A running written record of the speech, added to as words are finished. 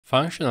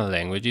Functional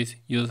languages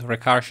use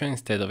recursion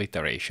instead of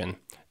iteration.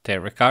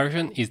 Tail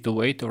recursion is the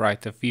way to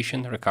write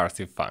efficient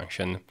recursive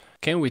function.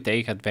 Can we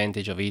take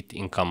advantage of it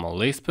in common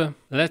Lisp?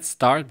 Let's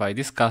start by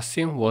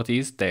discussing what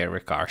is tail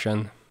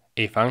recursion.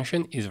 A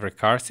function is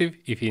recursive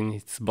if in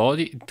its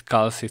body it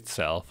calls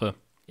itself.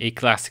 A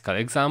classical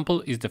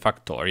example is the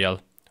factorial,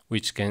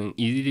 which can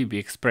easily be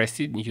expressed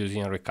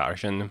using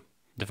recursion.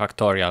 The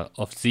factorial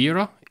of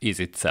 0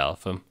 is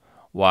itself,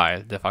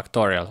 while the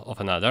factorial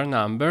of another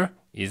number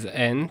is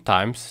n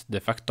times the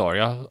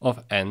factorial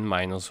of n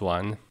minus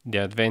 1. The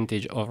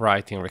advantage of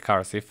writing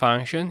recursive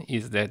functions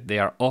is that they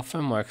are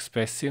often more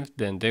expressive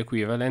than the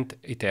equivalent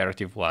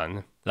iterative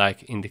one.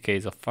 Like in the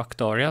case of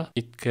factorial,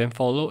 it can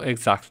follow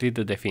exactly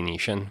the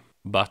definition.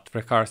 But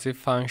recursive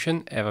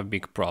functions have a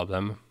big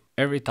problem.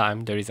 Every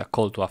time there is a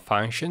call to a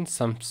function,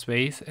 some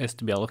space has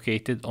to be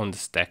allocated on the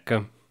stack,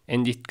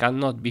 and it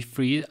cannot be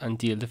freed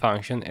until the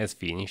function has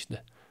finished.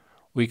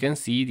 We can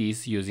see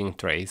this using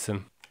trace.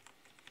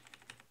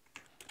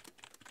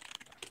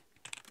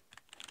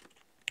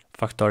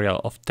 Factorial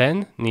of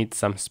 10 needs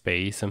some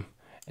space,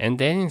 and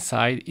then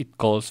inside it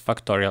calls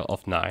factorial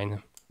of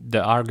 9.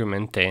 The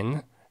argument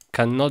 10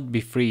 cannot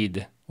be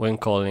freed when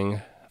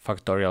calling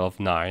factorial of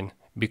 9,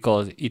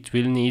 because it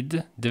will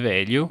need the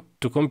value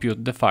to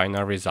compute the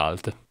final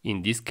result.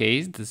 In this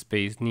case, the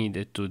space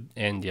needed to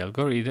end the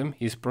algorithm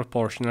is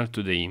proportional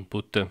to the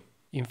input.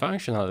 In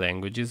functional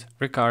languages,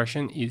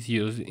 recursion is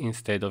used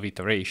instead of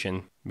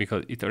iteration,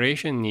 because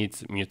iteration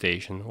needs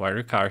mutation, while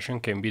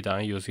recursion can be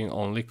done using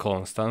only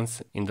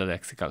constants in the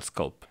lexical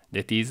scope.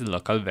 That is,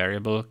 local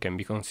variable can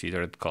be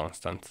considered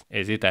constants,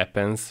 as it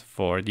happens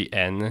for the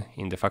n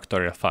in the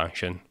factorial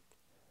function.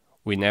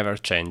 We never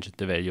change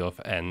the value of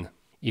n.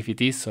 If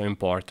it is so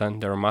important,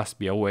 there must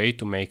be a way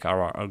to make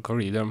our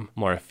algorithm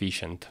more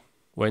efficient.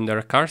 When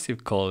the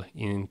recursive call is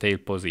in tail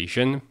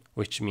position,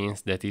 which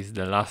means that is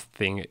the last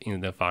thing in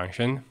the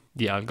function,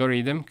 the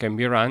algorithm can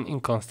be run in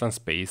constant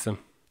space.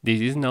 This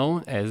is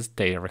known as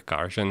tail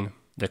recursion.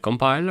 The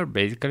compiler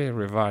basically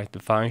rewrites the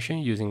function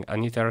using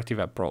an iterative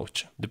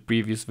approach. The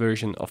previous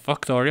version of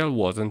factorial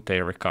wasn't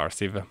tail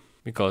recursive,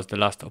 because the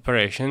last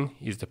operation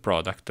is the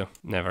product.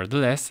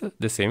 Nevertheless,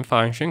 the same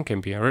function can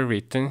be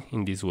rewritten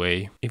in this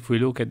way. If we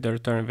look at the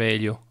return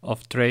value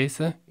of trace,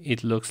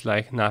 it looks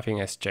like nothing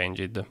has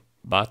changed.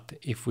 But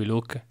if we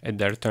look at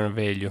the return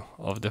value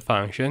of the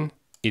function,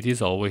 it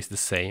is always the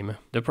same.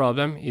 The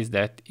problem is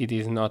that it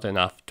is not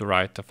enough to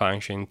write a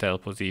function in tail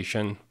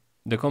position.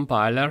 The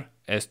compiler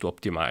has to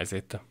optimize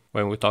it.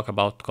 When we talk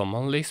about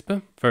common Lisp,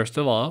 first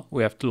of all,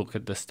 we have to look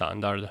at the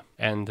standard.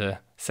 And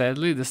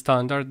sadly, the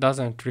standard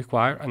doesn't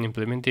require an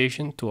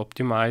implementation to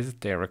optimize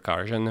tail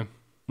recursion.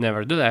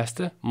 Nevertheless,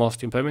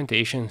 most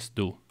implementations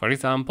do. For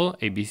example,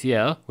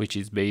 ABCL, which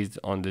is based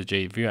on the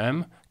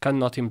JVM,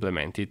 cannot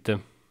implement it.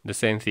 The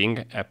same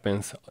thing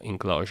happens in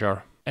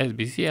Clojure.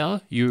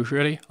 SBCL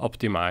usually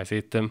optimizes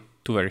it.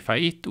 To verify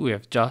it, we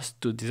have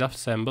just to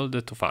disassemble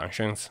the two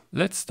functions.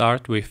 Let's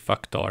start with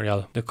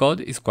factorial. The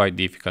code is quite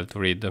difficult to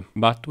read,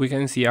 but we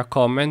can see a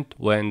comment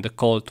when the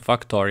call to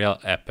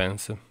factorial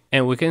happens.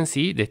 And we can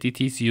see that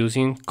it is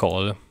using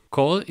call.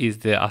 Call is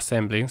the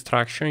assembly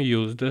instruction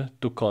used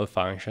to call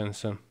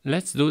functions.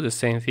 Let's do the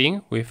same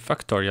thing with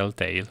factorial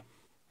tail.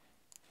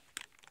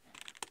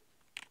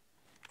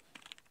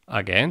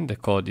 Again, the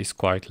code is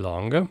quite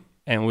long,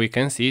 and we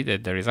can see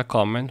that there is a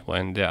comment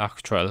when the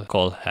actual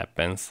call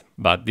happens.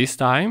 But this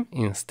time,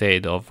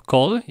 instead of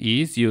call,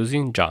 he is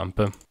using jump,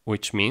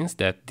 which means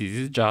that this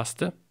is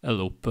just a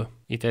loop.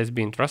 It has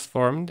been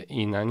transformed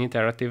in an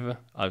iterative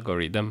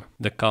algorithm.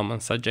 The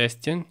common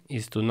suggestion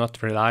is to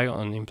not rely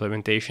on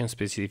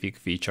implementation-specific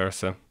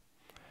features,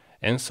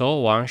 and so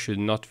one should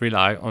not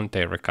rely on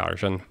tail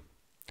recursion.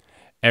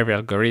 Every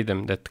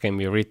algorithm that can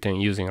be written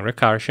using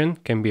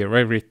recursion can be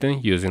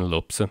rewritten using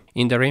loops.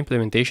 In the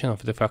reimplementation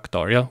of the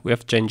factorial, we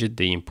have changed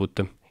the input.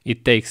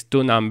 It takes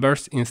two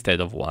numbers instead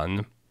of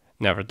one.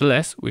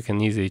 Nevertheless, we can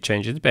easily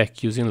change it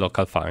back using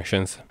local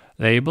functions.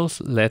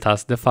 Labels let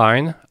us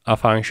define a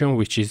function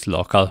which is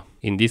local.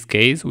 In this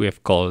case, we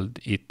have called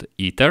it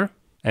iter,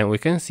 and we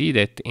can see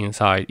that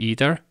inside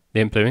iter, the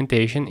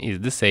implementation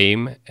is the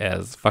same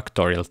as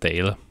factorial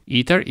tail.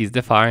 Iter is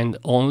defined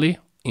only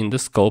in the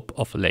scope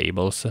of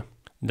labels.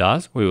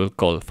 Thus, we will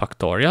call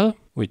factorial,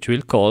 which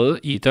will call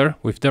iter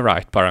with the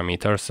right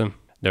parameters.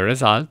 The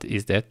result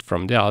is that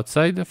from the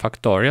outside,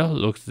 factorial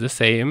looks the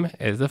same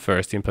as the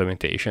first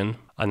implementation.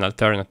 An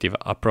alternative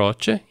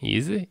approach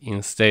is,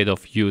 instead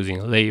of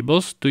using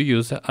labels, to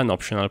use an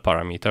optional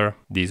parameter.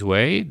 This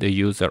way, the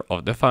user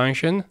of the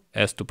function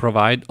has to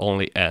provide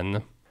only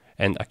n,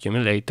 and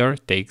accumulator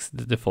takes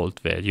the default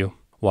value,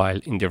 while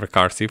in the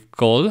recursive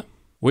call,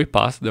 we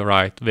pass the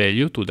right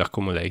value to the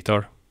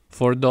accumulator.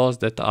 For those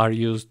that are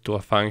used to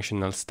a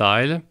functional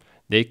style,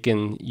 they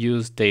can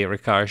use tail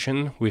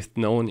recursion with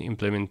known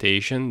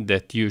implementation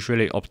that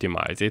usually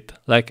optimize it,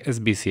 like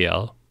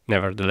SBCL.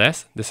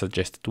 Nevertheless, the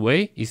suggested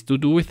way is to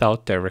do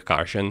without tail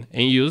recursion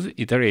and use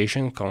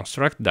iteration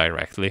construct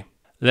directly.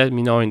 Let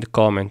me know in the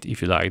comment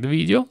if you liked the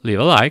video, leave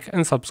a like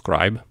and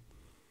subscribe.